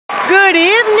Good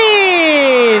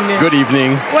evening. Good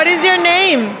evening. What is your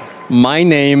name? My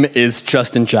name is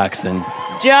Justin Jackson.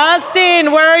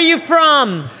 Justin, where are you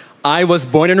from? I was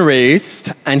born and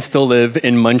raised and still live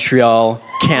in Montreal,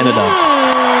 Canada.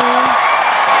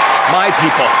 My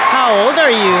people. How old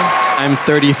are you? I'm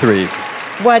 33.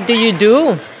 What do you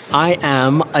do? I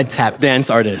am a tap dance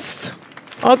artist.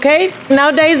 Okay.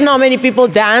 Nowadays, not many people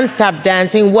dance tap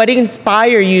dancing. What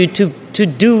inspired you to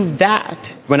do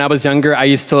that? When I was younger, I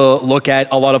used to look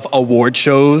at a lot of award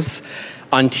shows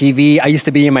on TV. I used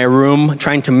to be in my room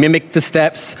trying to mimic the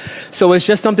steps. So it's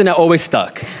just something that always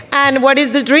stuck. And what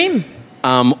is the dream?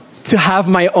 To have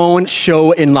my own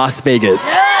show in Las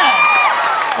Vegas.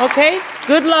 Yeah. Okay.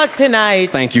 Good luck tonight.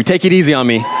 Thank you. Take it easy on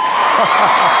me. You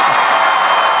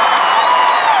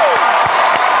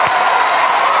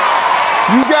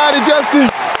got it, Justin.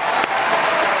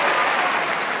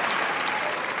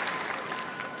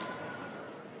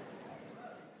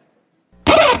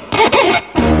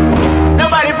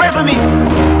 Nobody pray for me.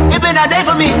 It been a day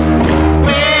for me.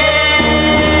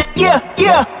 Yeah,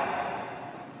 yeah.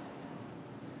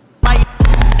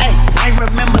 Hey, I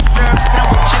remember syrup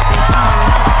sandwiches and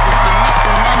allowances. The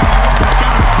missing money, missing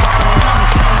counterfeits. The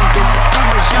money counting this. I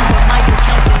was younger, my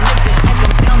accountant lives and I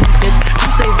can down with this.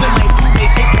 You say when my food may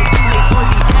taste like too for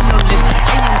the analyst.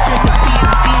 AM to the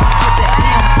PM, PM to the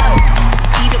AM fun.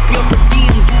 Eat up your per diem,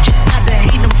 you just gotta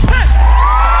hate them fun.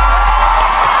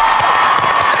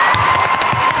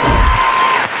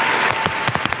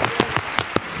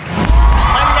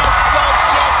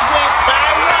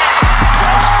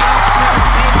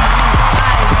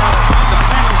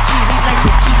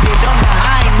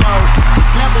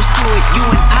 You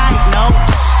and I know.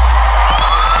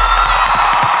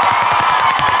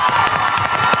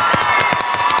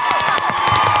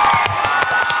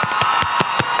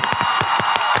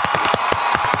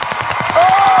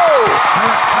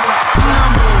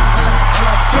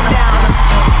 Sit down.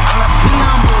 Be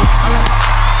humble.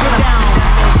 Sit down.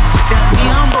 Be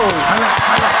humble.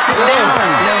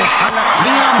 Sit down.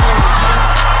 Be humble.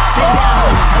 Sit down.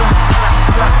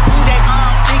 Who that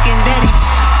thinking that he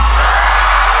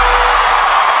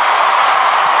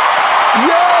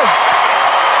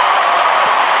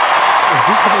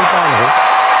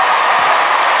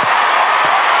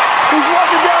He's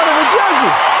walking down in the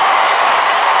jersey.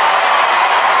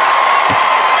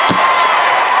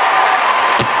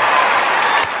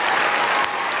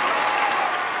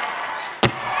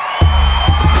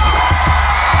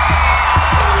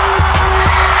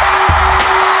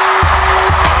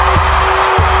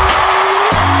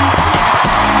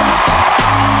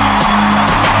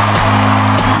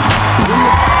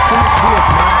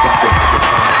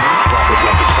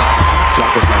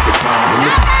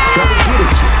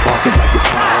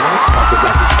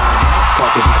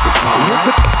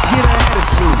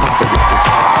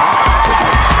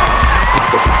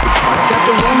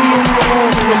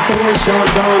 Sean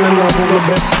down and I'm the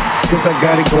best, cause I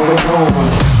got it going on.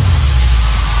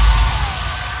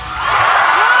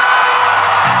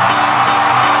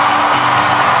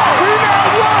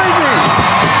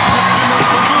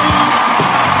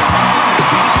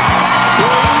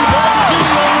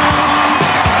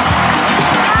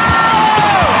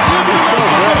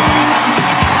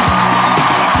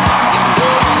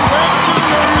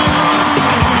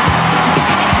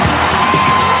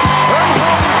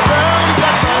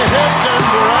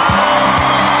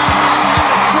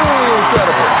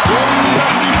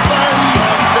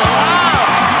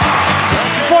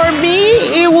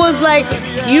 Like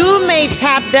you made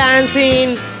tap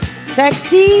dancing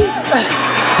sexy and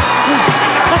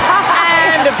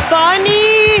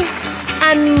funny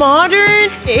and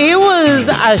modern. It was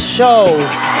a show.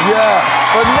 Yeah,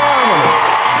 phenomenal.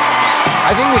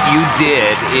 I think what you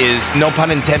did is, no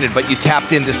pun intended, but you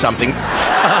tapped into something.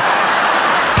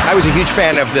 I was a huge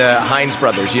fan of the Hines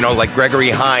brothers, you know, like Gregory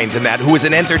Hines and that, who was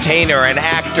an entertainer, an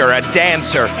actor, a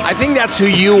dancer. I think that's who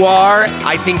you are.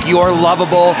 I think you're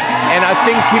lovable, and I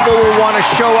think people will want to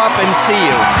show up and see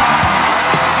you.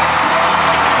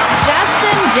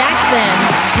 Justin Jackson,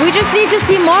 we just need to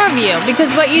see more of you,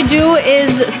 because what you do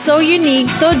is so unique,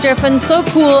 so different, so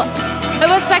cool. It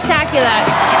was spectacular.